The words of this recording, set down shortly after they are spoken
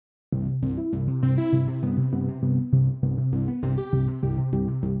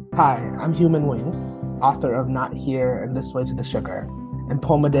Hi, I'm Human Wing, author of Not Here and This Way to the Sugar, and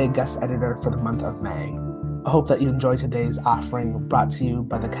Poem a Day guest editor for the month of May. I hope that you enjoy today's offering brought to you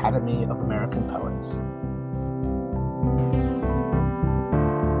by the Academy of American Poets.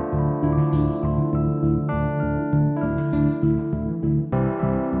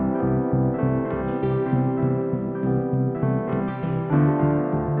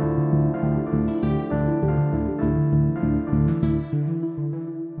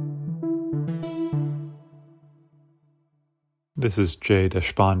 This is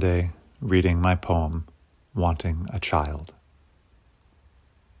Deshpande reading my poem, Wanting a Child.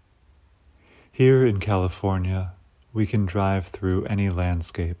 Here in California, we can drive through any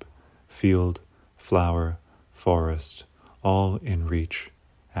landscape, field, flower, forest, all in reach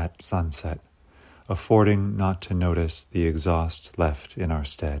at sunset, affording not to notice the exhaust left in our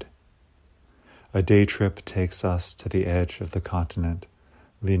stead. A day trip takes us to the edge of the continent,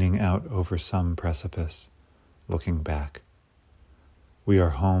 leaning out over some precipice, looking back. We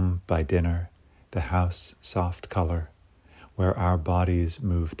are home by dinner, the house soft color, where our bodies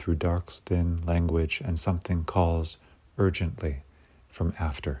move through dark, thin language and something calls urgently from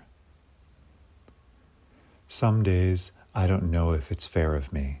after. Some days I don't know if it's fair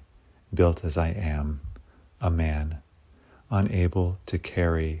of me, built as I am, a man, unable to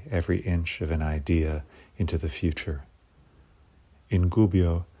carry every inch of an idea into the future. In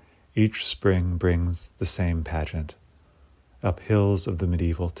Gubbio, each spring brings the same pageant. Up hills of the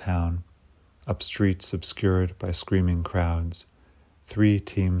medieval town, up streets obscured by screaming crowds, 3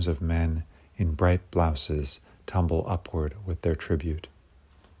 teams of men in bright blouses tumble upward with their tribute.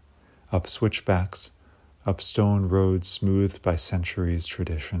 Up switchbacks, up stone roads smoothed by centuries'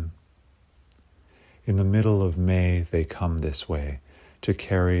 tradition. In the middle of May they come this way to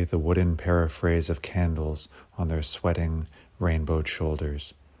carry the wooden paraphrase of candles on their sweating, rainbowed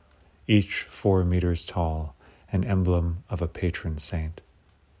shoulders, each 4 meters tall, an emblem of a patron saint.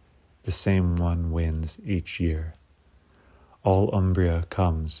 The same one wins each year. All Umbria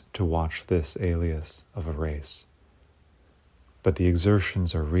comes to watch this alias of a race. But the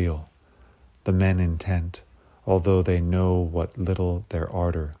exertions are real, the men intent, although they know what little their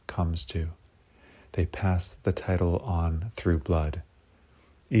ardor comes to. They pass the title on through blood.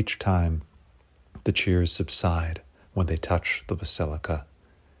 Each time, the cheers subside when they touch the basilica.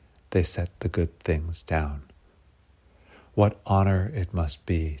 They set the good things down. What honor it must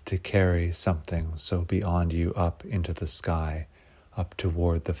be to carry something so beyond you up into the sky, up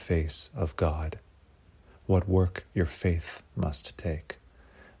toward the face of God. What work your faith must take.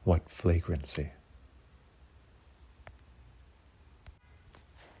 What flagrancy.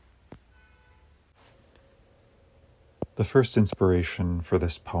 The first inspiration for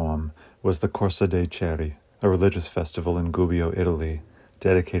this poem was the Corsa dei Ceri, a religious festival in Gubbio, Italy,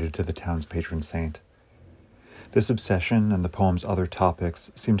 dedicated to the town's patron saint. This obsession and the poem's other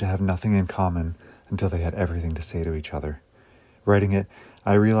topics seemed to have nothing in common until they had everything to say to each other. Writing it,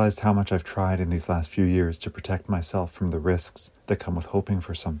 I realized how much I've tried in these last few years to protect myself from the risks that come with hoping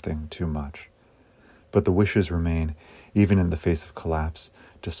for something too much. But the wishes remain, even in the face of collapse,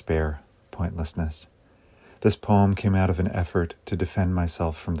 despair, pointlessness. This poem came out of an effort to defend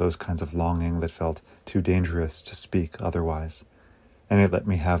myself from those kinds of longing that felt too dangerous to speak otherwise, and it let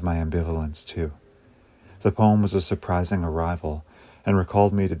me have my ambivalence too. The poem was a surprising arrival and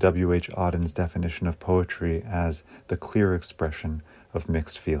recalled me to W. H. Auden's definition of poetry as the clear expression of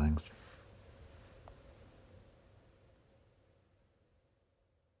mixed feelings.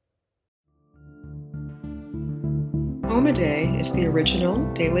 Poem a Day is the original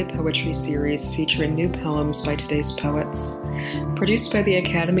daily poetry series featuring new poems by today's poets. Produced by the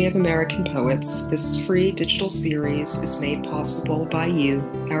Academy of American Poets, this free digital series is made possible by you,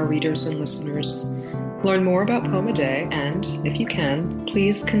 our readers and listeners. Learn more about Poem a Day and, if you can,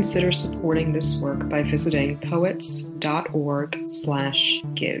 please consider supporting this work by visiting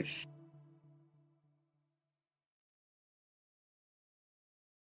poets.org/give.